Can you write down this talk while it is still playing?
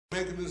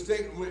Make a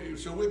distinction.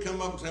 So we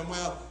come up and say,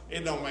 well,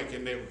 it don't make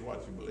any difference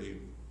what you believe.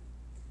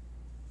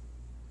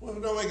 Well, if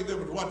it don't make a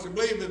difference what you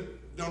believe,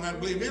 it don't have to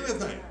believe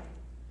anything.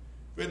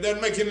 If it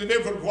doesn't make any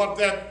difference what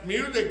that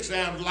music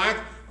sounds like,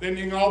 then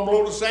you can all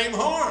blow the same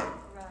horn.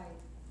 Right.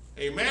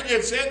 Amen.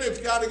 It said it's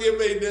got to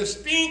give a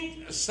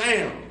distinct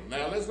sound.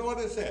 Now listen to what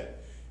it said.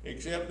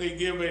 Except they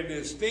give a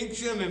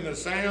distinction in the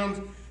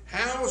sounds,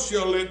 how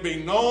shall it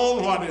be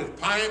known what is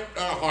piped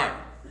or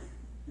harped?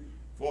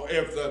 For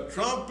if the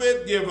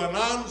trumpet give an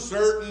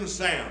uncertain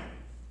sound,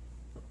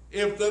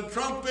 if the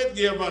trumpet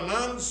give an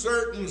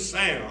uncertain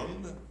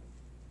sound,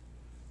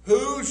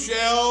 who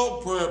shall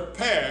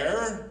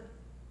prepare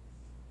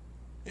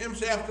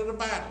himself to the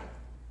battle?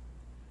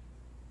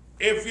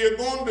 If you're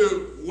going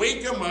to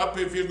wake them up,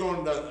 if you're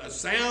going to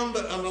sound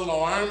an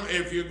alarm,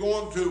 if you're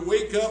going to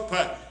wake up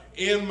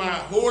in my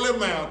holy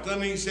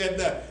mountain, he said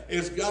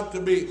it's got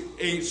to be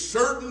a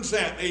certain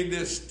sound, a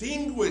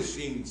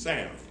distinguishing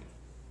sound.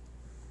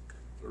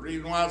 The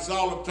reason why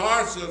Saul of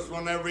Tarsus,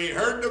 whenever he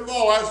heard the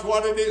voice,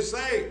 what did he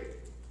say?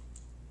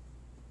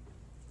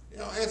 You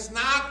know, it's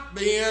not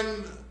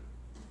being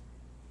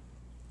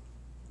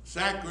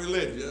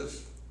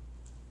sacrilegious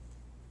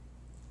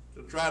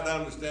to try to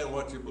understand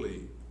what you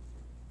believe.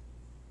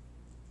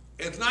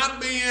 It's not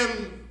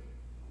being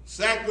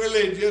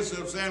sacrilegious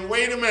of saying,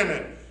 wait a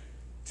minute,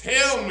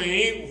 tell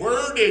me,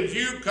 where did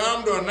you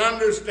come to an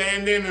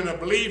understanding and a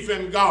belief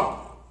in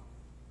God?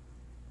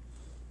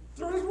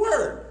 Through His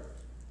Word.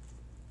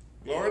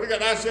 Glory to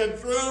God. I said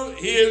through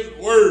His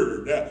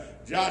Word.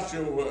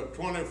 Joshua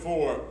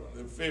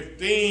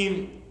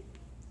 24:15.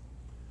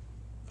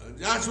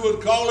 Joshua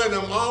was calling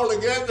them all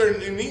together,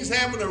 and he's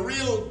having a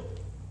real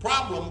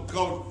problem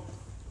because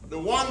the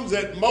ones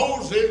that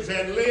Moses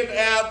had led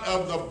out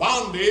of the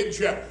bondage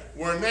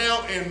were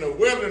now in the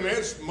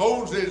wilderness.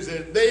 Moses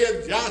is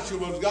dead.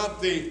 Joshua's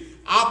got the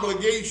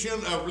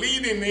obligation of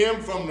leading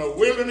them from the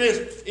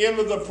wilderness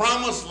into the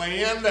promised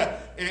land,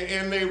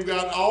 and they've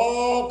got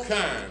all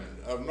kinds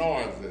of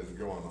noises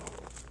going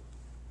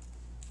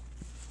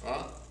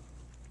on.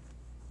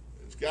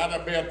 It's got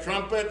to be a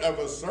trumpet of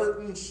a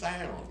certain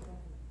sound.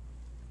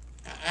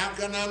 How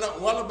can I know?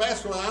 Well, the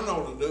best way I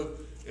know to do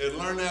is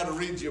learn how to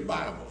read your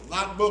Bible.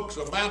 Not books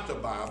about the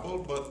Bible,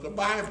 but the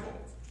Bible.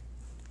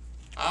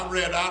 I've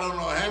read I don't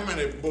know how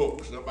many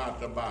books about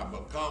the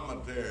Bible,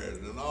 commentaries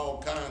and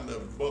all kinds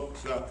of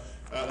books,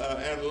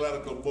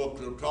 analytical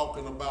books of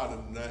talking about it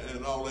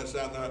and all this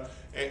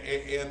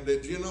and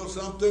did you know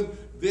something?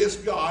 This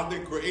God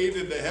that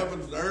created the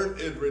heavens and earth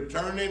is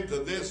returning to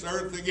this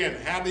earth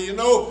again. How do you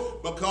know?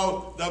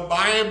 Because the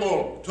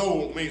Bible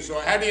told me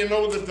so. How do you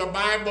know that the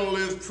Bible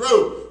is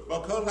true?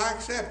 Because I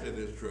accept it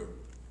as true.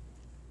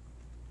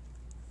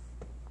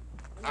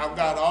 I've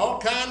got all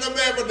kinds of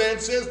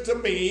evidences to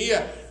me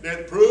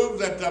that prove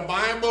that the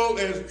Bible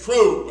is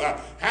true.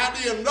 How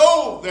do you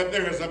know that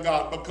there is a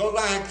God? Because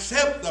I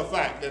accept the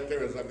fact that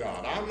there is a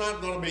God. I'm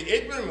not going to be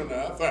ignorant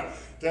enough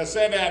to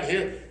sit out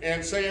here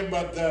and say,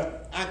 but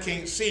I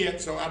can't see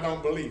it, so I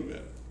don't believe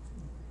it.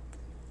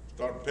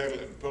 Start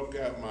peddling, poke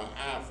out my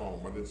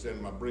iPhone, but it's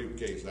in my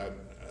briefcase.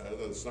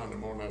 The Sunday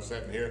morning I was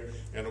sitting here,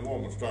 and a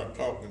woman started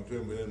talking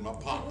to me in my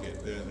pocket.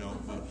 You know,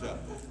 but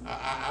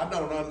I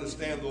don't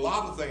understand a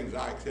lot of things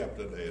I accept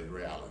today as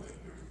reality.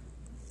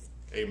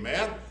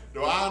 Amen.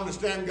 Do I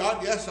understand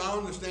God? Yes, I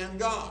understand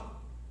God.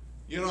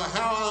 You know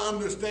how I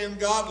understand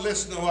God?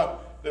 Listen to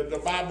what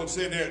the Bible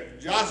said here.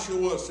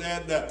 Joshua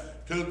said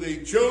to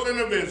the children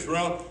of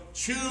Israel,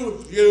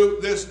 choose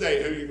you this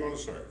day who you're going to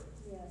serve.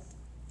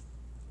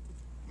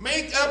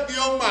 Make up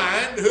your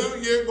mind who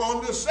you're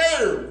going to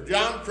serve.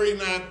 John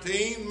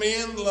 3:19,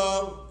 men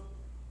love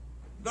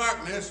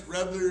darkness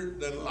rather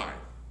than light.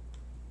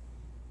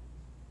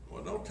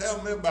 Well, don't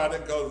tell me about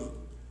it, because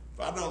if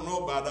I don't know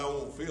about it, I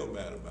won't feel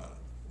bad about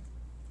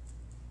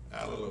it.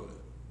 Hallelujah.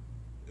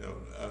 You know,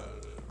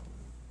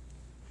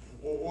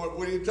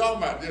 what are you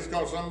talking about? Just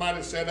because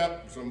somebody set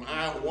up some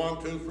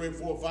 1, 2, 3,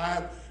 4,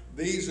 5,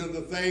 these are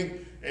the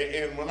things.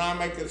 And when I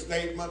make a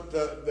statement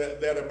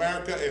that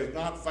America is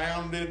not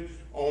founded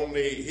on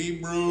the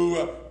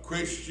Hebrew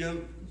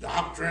Christian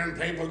doctrine,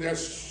 people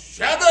just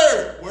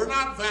shudder. We're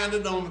not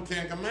founded on the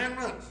Ten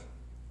Commandments.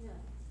 Yeah.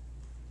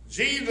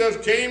 Jesus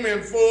came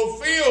and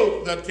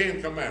fulfilled the Ten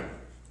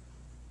Commandments.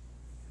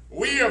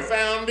 We are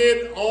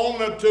founded on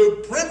the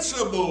two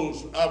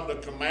principles of the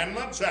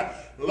commandments,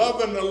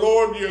 loving the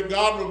Lord your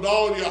God with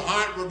all your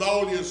heart, with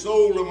all your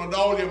soul, and with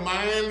all your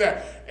mind.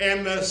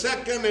 And the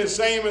second is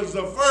same as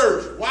the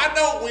first. Why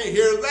don't we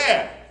hear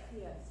that?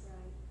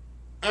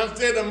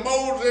 Instead of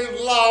Moses'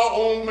 law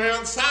on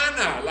Mount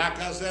Sinai. Like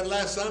I said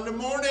last Sunday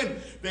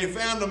morning, they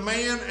found a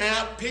man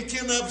out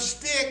picking up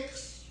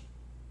sticks.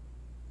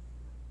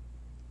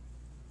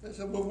 They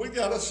said, well, we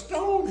got to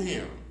stone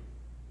him.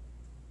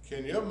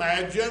 Can you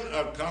imagine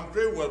a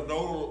country with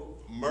no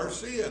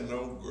mercy and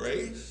no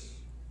grace?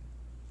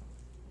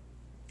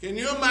 Can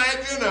you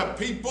imagine a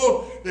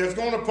people that's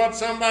going to put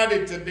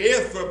somebody to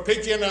death for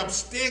picking up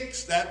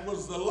sticks? That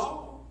was the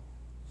law.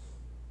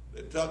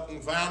 They took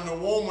and found a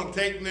woman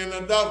taken in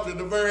adultery,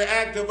 the very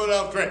act of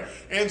adultery,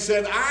 and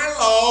said, our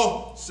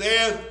law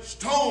says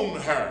stone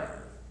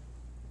her.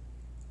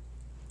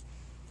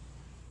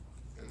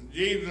 And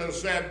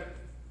Jesus said,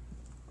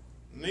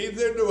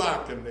 neither do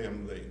I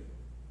condemn thee.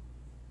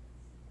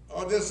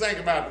 Oh, just think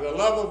about it. The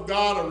love of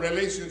God, a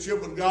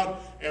relationship with God,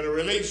 and a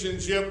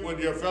relationship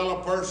with your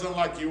fellow person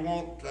like you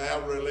want to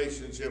have a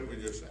relationship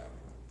with yourself.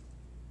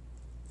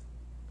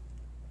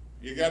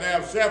 You got to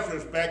have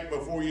self-respect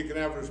before you can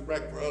have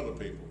respect for other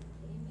people.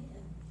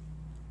 Amen.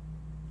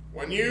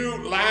 When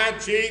you lie,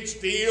 cheat,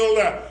 steal,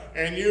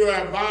 and you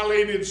have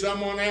violated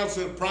someone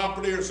else's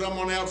property or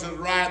someone else's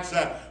rights,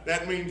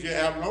 that means you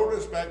have no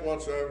respect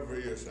whatsoever for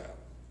yourself.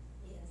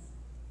 Yes.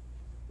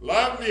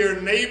 Love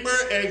your neighbor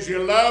as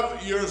you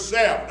love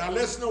yourself. Now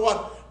listen to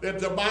what that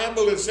the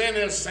Bible is saying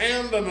is,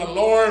 sound an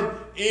alarm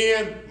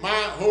in my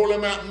holy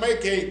mountain.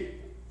 Make a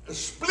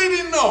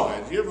splitting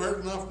noise. You've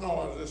heard enough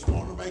noise this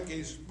morning. Make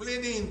a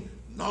splitting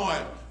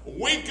noise.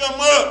 Wake them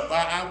up.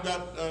 I've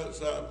got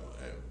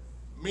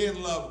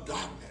men love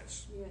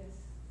darkness. Yes.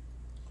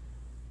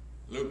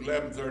 Luke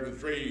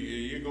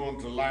 11:33. You're going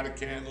to light a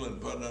candle and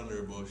put it under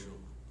a bushel.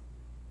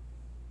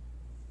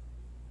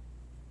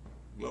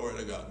 Glory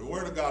to God. The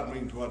Word of God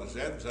means what it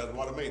says. It says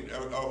what it means.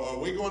 Are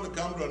we going to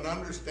come to an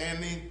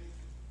understanding?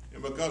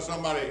 And because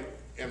somebody,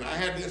 and I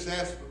had this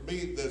asked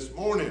me this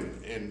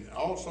morning and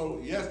also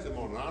yesterday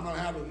morning. I don't know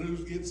how the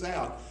news gets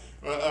out.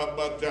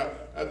 But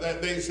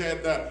they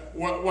said,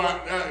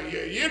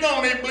 you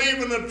don't even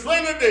believe in the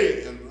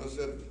Trinity. And I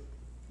said,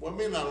 what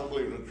do you mean I don't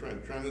believe in the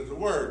Trinity? Trinity is a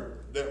word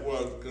that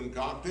was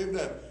concocted,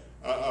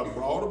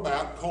 brought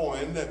about,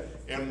 coined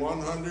in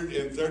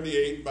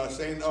 138 by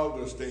St.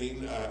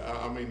 Augustine,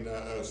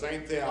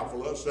 St.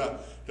 Theophilus,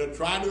 to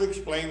try to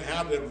explain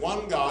how that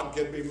one God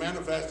can be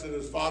manifested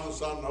as Father,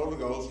 Son, and Holy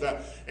Ghost.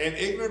 And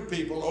ignorant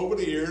people over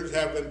the years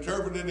have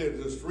interpreted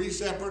it as three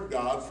separate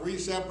gods, three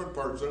separate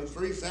persons,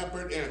 three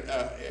separate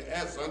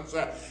essence.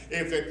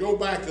 If it go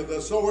back to the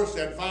source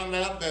and find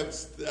out that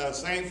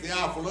St.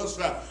 Theophilus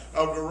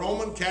of the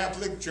Roman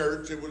Catholic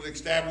Church, it was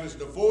established in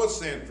the 4th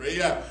century,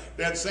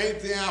 that St.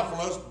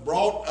 Theophilus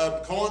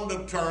coined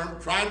a term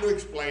trying to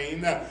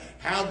explain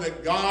how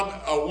that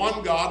God,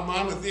 one God,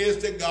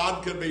 monotheistic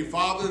God, could be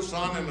Father,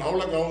 Son, and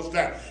Holy Ghost.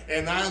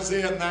 And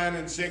Isaiah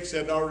 9:6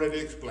 had already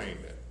explained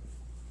it.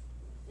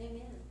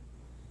 Amen.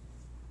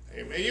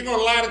 Amen. You're going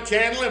to light a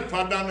candle and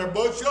put it under a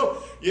bushel?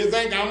 You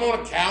think I'm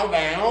going to cow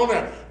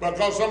down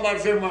because somebody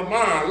said,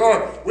 my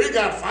Lord, we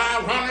got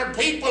 500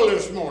 people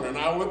this morning.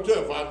 I would too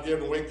if I'd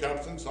given away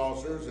cups and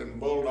saucers and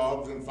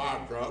bulldogs and fire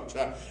trucks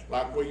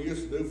like we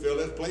used to do, fill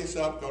this place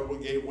up because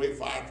we gave away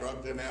fire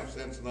trucks, didn't have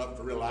sense enough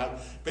to realize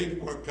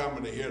people weren't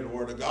coming to hear the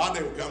Word of God.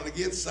 They were coming to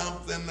get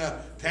something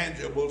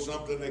tangible,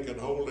 something they could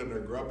hold in their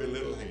grubby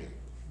little hand.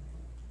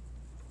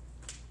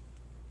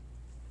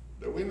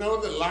 Do we know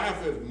that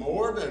life is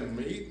more than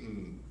meat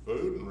and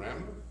food and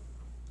raiment?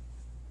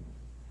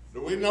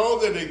 Do we know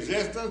that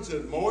existence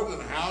is more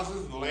than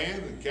houses and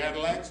lands and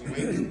Cadillacs and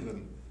Lincolns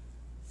and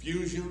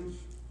fusions?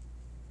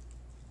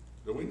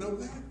 Do we know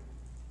that?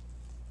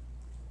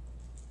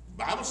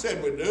 The Bible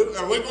said we do.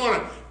 Are we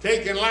going to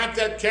take and light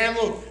that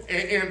candle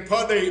and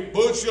put a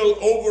bushel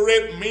over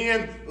it?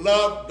 Men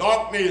love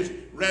darkness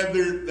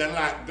rather than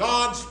light.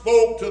 God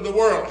spoke to the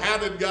world. How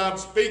did God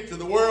speak to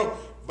the world?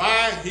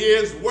 By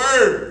His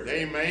Word.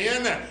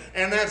 Amen.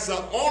 And that's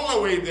the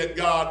only way that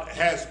God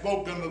has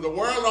spoken to the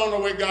world, the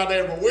only way God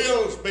ever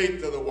will speak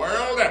to the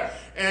world.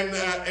 And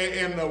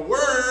the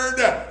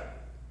Word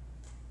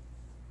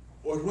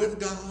was with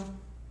God,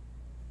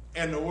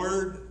 and the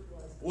Word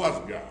was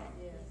God.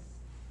 Yes.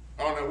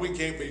 Oh, no, we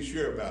can't be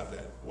sure about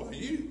that. Well,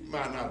 you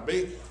might not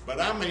be, but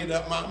I made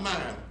up my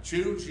mind.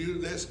 Choose you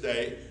this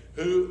day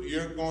who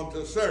you're going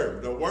to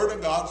serve. The Word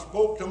of God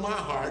spoke to my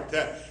heart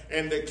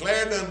and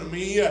declared unto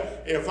me,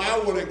 if I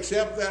would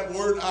accept that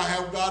Word, I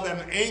have got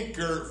an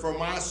anchor for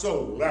my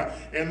soul.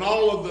 And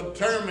all of the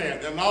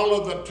torment and all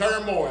of the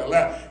turmoil,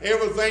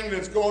 everything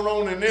that's going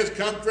on in this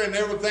country and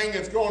everything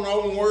that's going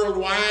on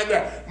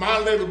worldwide, my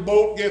little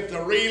boat gets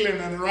to reeling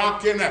and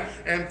rocking,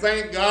 and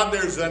thank God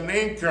there's an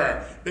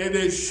anchor that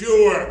is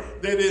sure,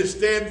 that is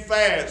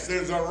steadfast.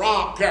 There's a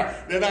rock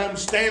that I'm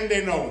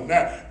standing on.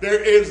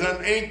 There is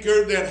an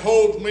anchor that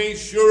holds me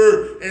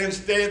sure and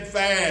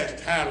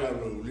steadfast.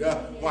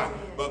 Hallelujah. Why?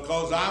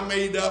 Because I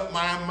made up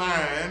my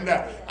mind.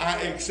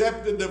 I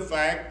accepted the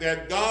fact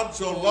that God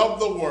so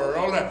loved the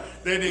world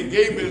that He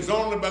gave His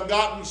only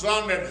begotten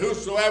Son, that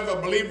whosoever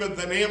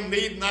believeth in Him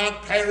need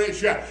not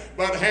perish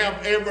but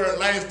have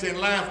everlasting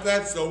life.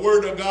 That's the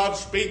Word of God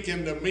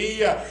speaking to me.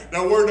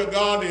 The Word of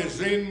God is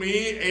in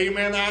me.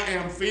 Amen. I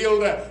am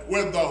filled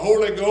with the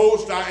Holy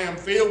Ghost. I am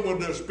filled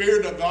with the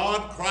Spirit of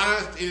God.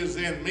 Christ is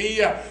in me,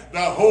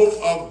 the hope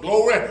of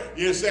glory.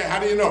 You say, how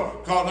do you know?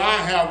 Because I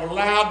have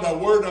allowed the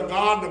Word of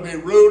God to be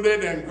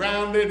rooted and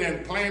grounded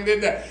and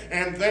planted,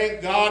 and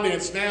thank God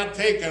it's now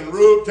taken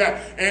root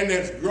and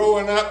it's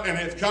growing up and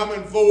it's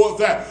coming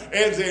forth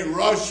as a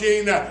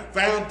rushing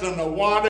fountain of water.